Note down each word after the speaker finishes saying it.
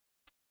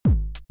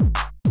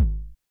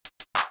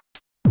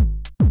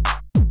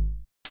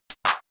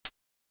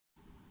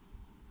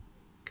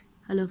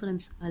Hello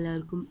friends,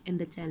 എല്ലാവർക്കും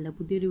എൻ്റെ ചാനലിലെ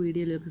പുതിയൊരു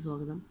വീഡിയോയിലേക്ക്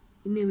സ്വാഗതം.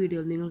 ഇന്ന് ഈ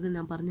വീഡിയോയിൽ നിങ്ങൾക്ക്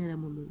ഞാൻ പറഞ്ഞു തരാൻ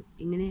പോകുന്നത്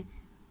എങ്ങനെ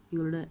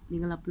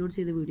നിങ്ങൾ അപ്ലോഡ്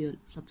ചെയ്ത വീഡിയോയിൽ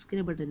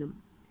സബ്സ്ക്രൈബ് ബട്ടനും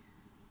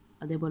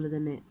അതേപോലെ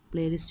തന്നെ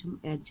പ്ലേലിസ്റ്റും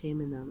ആഡ്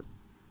ചെയ്യുമെന്നാണ്.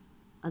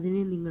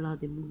 അതിന് നിങ്ങൾ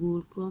ആദ്യം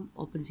ഗൂഗിൾ ക്രോം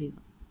ഓപ്പൺ ചെയ്യുക.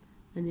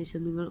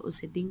 അതിനുശേഷം നിങ്ങൾ ഒരു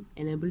സെറ്റിംഗ്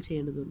എനേബിൾ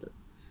ചെയ്യേണ്ടതുണ്ട്.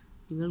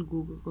 നിങ്ങൾ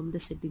ഗൂഗിൾ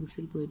ക്രോമിൻ്റെ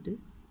സെറ്റിങ്സിൽ പോയിട്ട്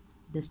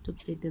ഡെസ്ക്ടോപ്പ്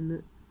സൈറ്റ് എന്ന്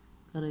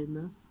പറയുന്ന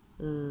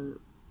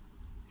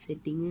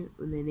സെറ്റിംഗ്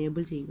ഒന്ന്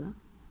എനേബിൾ ചെയ്യുക.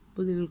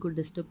 അപ്പോൾ നിങ്ങൾക്ക്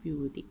ഡെസ്ക്ടോപ്പ് വ്യൂ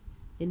കിട്ടി.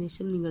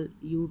 അതിനുശേഷം നിങ്ങൾ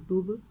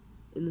യൂട്യൂബ്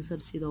എന്ന്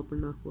സെർച്ച് ചെയ്ത് ഓപ്പൺ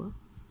ആക്കുക.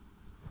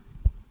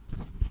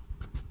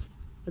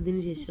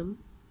 അതിനുശേഷം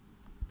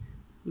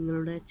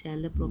നിങ്ങളുടെ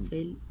ചാനൽ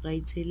പ്രൊഫൈൽ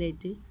റൈറ്റ്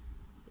സൈഡിലായിട്ട്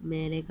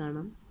മേലെ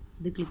കാണാം,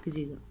 ഇത് ക്ലിക്ക്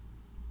ചെയ്യുക.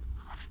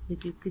 ഇത്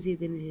ക്ലിക്ക്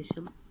ചെയ്തതിന്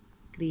ശേഷം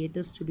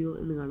ക്രിയേറ്റർ സ്റ്റുഡിയോ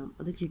എന്ന് കാണാം,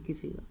 അത് ക്ലിക്ക്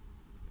ചെയ്യുക.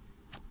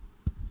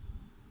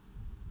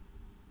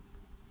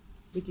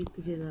 ഇത്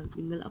ക്ലിക്ക് ചെയ്താൽ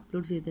നിങ്ങൾ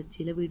അപ്ലോഡ് ചെയ്ത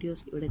ചില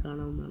വീഡിയോസ് ഇവിടെ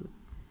കാണാവുന്നതാണ്.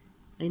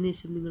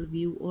 അതിനുശേഷം നിങ്ങൾ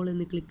വ്യൂ ഓൾ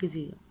എന്ന് ക്ലിക്ക്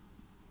ചെയ്യുക.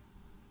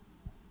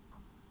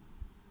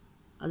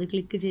 അത്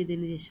ക്ലിക്ക്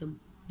ചെയ്തതിന് ശേഷം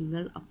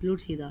നിങ്ങൾ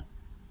അപ്ലോഡ്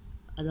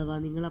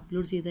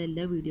ചെയ്ത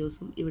എല്ലാ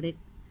വീഡിയോസും ഇവിടെ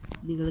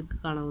നിങ്ങൾക്ക്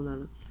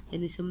കാണാവുന്നതാണ്.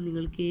 അതിനുശേഷം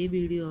നിങ്ങൾക്ക് ഏത്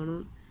വീഡിയോ ആണോ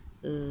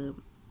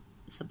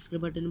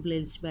സബ്സ്ക്രൈബ് ബട്ടനും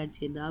പ്ലേലിസ്റ്റ് ആഡ്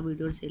ചെയ്യേണ്ടത്, ആ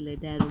വീഡിയോയുടെ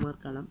സൈഡിലായിട്ട് ആരോ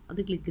മാർക്ക് കാണാം,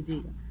 അത് ക്ലിക്ക്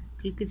ചെയ്യുക.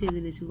 ക്ലിക്ക്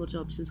ചെയ്തതിന് ശേഷം കുറച്ച്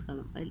ഓപ്ഷൻസ്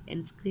കാണാം, അതിൽ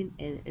എൻഡ് സ്ക്രീൻ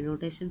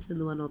അനോട്ടേഷൻസ്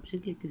എന്ന് പറഞ്ഞ ഓപ്ഷൻ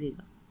ക്ലിക്ക്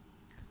ചെയ്യുക.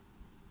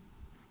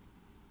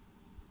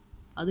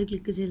 അത്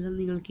ക്ലിക്ക് ചെയ്താൽ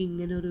നിങ്ങൾക്ക്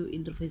ഇങ്ങനെ ഒരു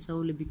ഇൻ്റർഫേസ്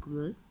ആവും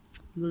ലഭിക്കുന്നത്.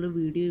 നിങ്ങളുടെ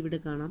വീഡിയോ ഇവിടെ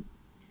കാണാം.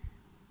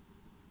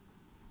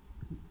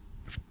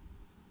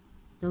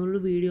 നമ്മളുടെ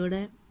വീഡിയോയുടെ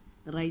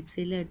റൈറ്റ്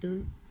സൈഡിലായിട്ട്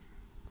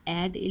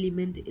ആഡ്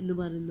എലിമെൻറ്റ് എന്ന്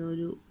പറയുന്ന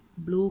ഒരു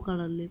ബ്ലൂ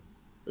കളറിൽ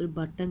ഒരു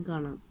ബട്ടൺ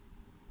കാണാം,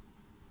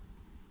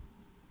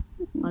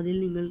 അതിൽ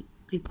നിങ്ങൾ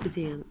ക്ലിക്ക്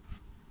ചെയ്യണം.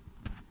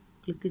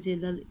 ക്ലിക്ക്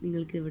ചെയ്താൽ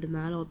നിങ്ങൾക്ക് ഇവിടെ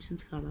 4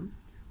 ഓപ്ഷൻസ് കാണാം.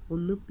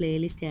 ഒന്ന്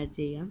പ്ലേലിസ്റ്റ് ആഡ്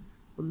ചെയ്യാം,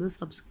 ഒന്ന്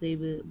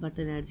സബ്സ്ക്രൈബ്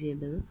ബട്ടൺ ആഡ്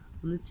ചെയ്യേണ്ടത്,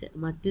 ഒന്ന്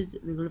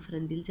നിങ്ങളുടെ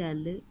ഫ്രണ്ടിൽ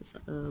channel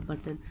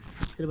button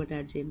subscribe button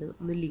add ചെയ്യേണ്ടത്,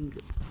 ഒന്ന്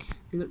ലിങ്ക്.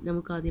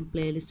 നമുക്ക് ആദ്യം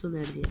പ്ലേലിസ്റ്റ് ഒന്ന്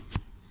ആഡ് ചെയ്യാം.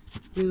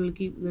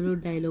 നിങ്ങൾക്ക് ഇങ്ങനെ ഒരു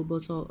ഡയലോഗ്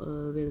ബോക്സ്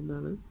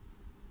വരുന്നതാണ്.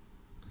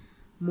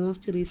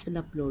 മോസ്റ്റ് റീസെൻ്റ്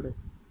അപ്ലോഡ്,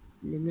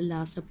 നിങ്ങൾ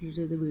ലാസ്റ്റ് അപ്ലോഡ്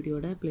ചെയ്ത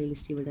വീഡിയോയുടെ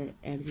പ്ലേലിസ്റ്റ് ഇവിടെ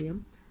ആഡ് ചെയ്യാം.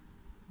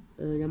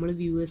 നമ്മൾ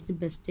വ്യൂവേഴ്സിന്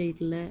ബെസ്റ്റ്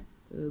ആയിട്ടുള്ള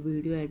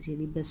വീഡിയോ ആഡ്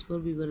ചെയ്യണമെങ്കിൽ ബെസ്റ്റ് ഫോർ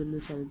വ്യൂവർ എന്ന്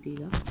സെലക്ട്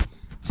ചെയ്യുക.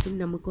 പക്ഷേ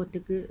നമുക്ക്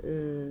ഒറ്റക്ക്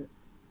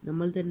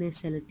നമ്മൾ തന്നെ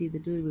സെലക്ട്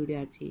ചെയ്തിട്ട് ഒരു video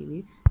add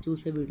ചെയ്യുമെങ്കിൽ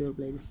choose A video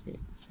playlist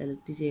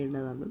select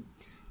ചെയ്യേണ്ടതാണ്.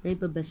 ഞാൻ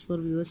ഇപ്പോൾ ബെസ്റ്റ് ഫോർ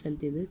വ്യൂവർ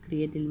സെലക്ട് ചെയ്ത്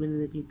ക്രിയേറ്റ് എലിമെൻറ്റ്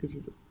എന്ന് ക്ലിക്ക്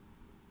ചെയ്തു.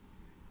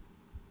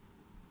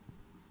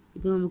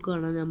 ഇപ്പോൾ നമുക്ക്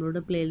കാണാം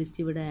നമ്മളുടെ പ്ലേലിസ്റ്റ്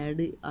ഇവിടെ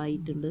ആഡ്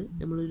ആയിട്ടുണ്ട്.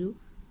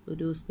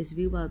 നമ്മളൊരു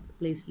സ്പെസിഫിക്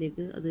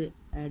പ്ലേസിലേക്ക് അത്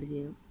ആഡ്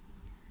ചെയ്യണം.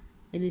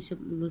 അതിനുശേഷം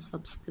നിങ്ങൾ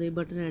സബ്സ്ക്രൈബ്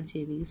ബട്ടൺ ആഡ്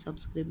ചെയ്യണമെങ്കിൽ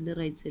സബ്സ്ക്രൈബിൻ്റെ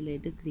റൈറ്റ്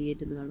സൈഡിലായിട്ട്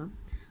ക്രിയേറ്റ് എന്ന് കാണാം,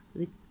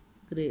 അത്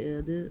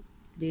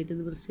ക്രിയേറ്റ്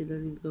എന്ന് പ്രസ് ചെയ്താൽ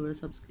നിങ്ങൾക്ക് ഇവിടെ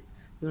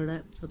നിങ്ങളുടെ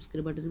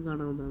സബ്സ്ക്രൈബ് ബട്ടനും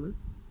കാണാവുന്നതാണ്.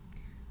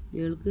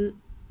 നിങ്ങൾക്ക്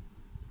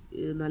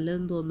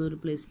നല്ലതെന്ന് തോന്നുന്ന ഒരു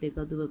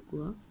പ്ലേസിലേക്ക് അത്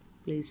വെക്കുക,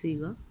 പ്ലേസ്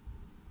ചെയ്യുക.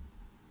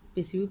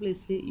 സ്പെസിഫിക്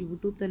പ്ലേസിൽ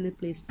യൂട്യൂബ് തന്നെ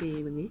പ്ലേസ്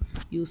ചെയ്യുമെങ്കിൽ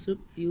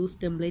യൂസ്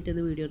ടെംപ്ലേറ്റ്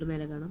എന്ന വീഡിയോയുടെ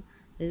മേലെ കാണാം,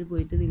 അതിൽ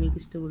പോയിട്ട് നിങ്ങൾക്ക്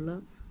ഇഷ്ടമുള്ള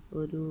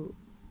ഒരു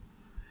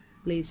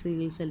പ്ലേസ്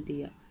നിങ്ങൾ സെലക്ട്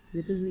ചെയ്യുക.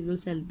 എന്നിട്ട് നിങ്ങൾ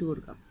സെലക്ട്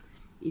കൊടുക്കാം.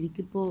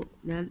 എനിക്കിപ്പോൾ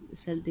ഞാൻ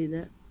സെലക്ട് ചെയ്ത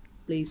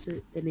പ്ലേസ്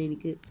തന്നെ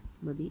എനിക്ക്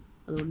മതി,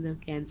 അതുകൊണ്ട് ഞാൻ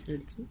ക്യാൻസൽ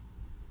അടിച്ചു.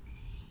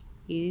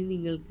 ഇനി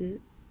നിങ്ങൾക്ക്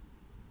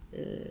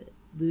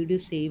വീഡിയോ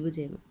സേവ്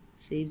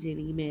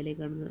ചെയ്യണമെങ്കിൽ മേലെ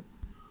കാണുന്ന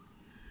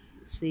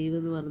സേവ്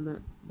എന്ന് പറയുന്ന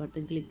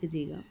ബട്ടൺ ക്ലിക്ക്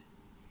ചെയ്യുക.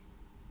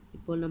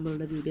 ഇപ്പോൾ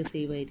നമ്മളുടെ വീഡിയോ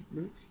സേവ്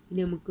ആയിരിക്കുന്നു. ഇനി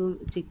നമുക്ക്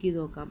ചെക്ക് ചെയ്ത്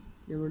നോക്കാം.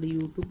 നമ്മളുടെ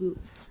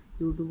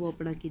യൂട്യൂബ്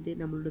ഓപ്പൺ ആക്കിയിട്ട്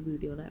നമ്മളുടെ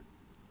വീഡിയോയുടെ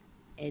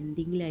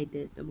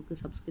എൻഡിങ്ങിലായിട്ട് നമുക്ക്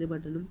സബ്സ്ക്രൈബ്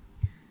ബട്ടണും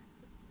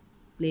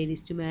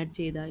പ്ലേലിസ്റ്റും ആഡ്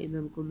ചെയ്താൽ എന്ന്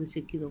നമുക്കൊന്ന്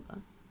ചെക്ക് ചെയ്ത്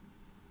നോക്കാം.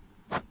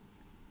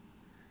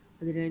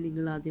 അതിനായി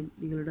നിങ്ങൾ ആദ്യം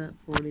നിങ്ങളുടെ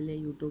ഫോണിലെ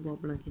യൂട്യൂബ്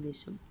ഓപ്പൺ ആക്കിയതിന്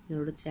ശേഷം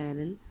നിങ്ങളുടെ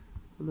ചാനൽ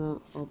ഒന്ന്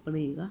ഓപ്പൺ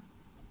ചെയ്യുക.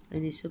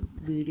 അതിനുശേഷം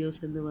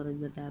വീഡിയോസ് എന്ന്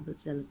പറയുന്ന ടാബ്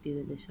സെലക്ട്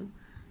ചെയ്തതിന് ശേഷം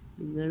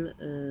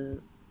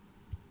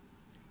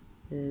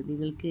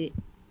നിങ്ങൾക്ക്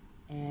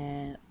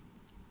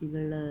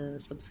നിങ്ങൾ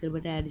സബ്സ്ക്രൈബ്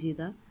ബട്ടൺ ആഡ്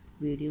ചെയ്ത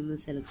വീഡിയോ ഒന്ന്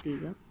സെലക്ട്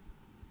ചെയ്യുക.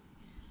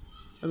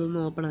 അതൊന്ന്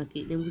ഓപ്പൺ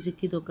ആക്കി നമുക്ക്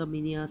ചെക്ക് ചെയ്ത് നോക്കാം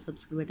ഇനി ആ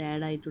സബ്സ്ക്രൈബ് ബട്ടൺ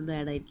ആഡ് ആയിട്ടുണ്ടോ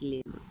ആഡ് ആയിട്ടില്ലേ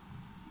എന്ന്.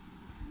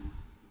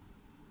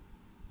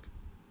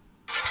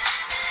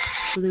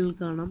 അപ്പോൾ നിങ്ങൾ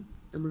കാണാം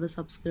നമ്മുടെ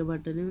സബ്സ്ക്രൈബ്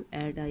ബട്ടന്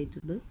ആഡ്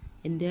ആയിട്ടുണ്ട്.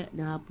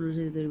 ഞാൻ അപ്ലോഡ്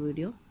ചെയ്തൊരു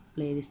വീഡിയോ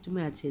പ്ലേലിസ്റ്റും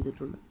ആഡ്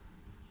ചെയ്തിട്ടുണ്ട്.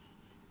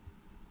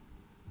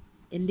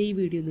 എൻ്റെ ഈ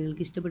വീഡിയോ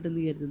നിങ്ങൾക്ക്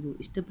ഇഷ്ടപ്പെട്ടെന്ന് കരുതുന്നു.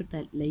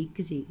 ഇഷ്ടപ്പെട്ടാൽ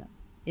ലൈക്ക് ചെയ്യുക.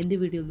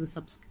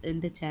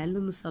 എൻ്റെ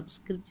ചാനലൊന്ന്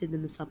സബ്സ്ക്രൈബ്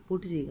ചെയ്ത്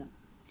സപ്പോർട്ട് ചെയ്യുക.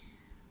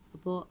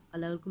 അപ്പോൾ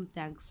എല്ലാവർക്കും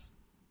താങ്ക്സ്.